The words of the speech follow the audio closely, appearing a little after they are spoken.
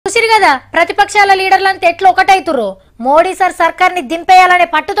చూసిరు కదా ప్రతిపక్షాల లీడర్లంతా ఎట్లా ఒకటైతుర్రో. మోడీ సార్ సర్కార్ని దింపేయాలనే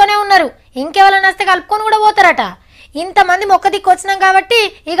పట్టుతోనే ఉన్నారు. ఇంకెవరైనా వస్తే కలుపుకొని కూడా పోతారట. ఇంతమంది మొక్క దిక్కు వచ్చినాం కాబట్టి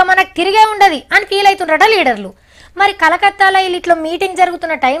ఇక మనకు తిరిగే ఉండదు అని ఫీల్ అవుతుండ్రట లీడర్లు. మరి కలకత్తాలో ఇట్లా మీటింగ్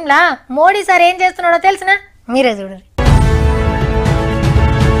జరుగుతున్న టైంలా మోడీ సార్ ఏం చేస్తున్నాడో తెలిసినా మీరే చూడండి.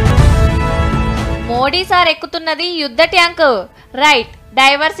 మోడీ సార్ ఎక్కుతున్నది యుద్ధ ట్యాంక్. రైట్,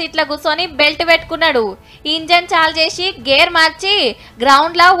 డ్రైవర్ సీట్ల కూర్చొని బెల్ట్ పెట్టుకున్నాడు. ఇంజన్ చాలు చేసి గేర్ మార్చి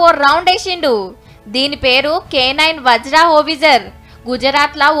గ్రౌండ్ లా ఓ రౌండ్ వేసిండు. దీని పేరు K-9 వజ్రా హోవిజర్.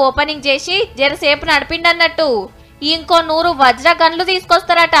 గుజరాత్ లా ఓపెనింగ్ చేసి జరసేపు నడిపిండన్నట్టు. ఇంకో 100 వజ్ర గన్లు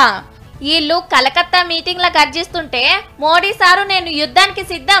తీసుకొస్తారట. వీళ్ళు కలకత్తా మీటింగ్ లా గర్జిస్తుంటే మోడీ సారు నేను యుద్ధానికి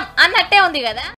సిద్ధం అన్నట్టే ఉంది కదా.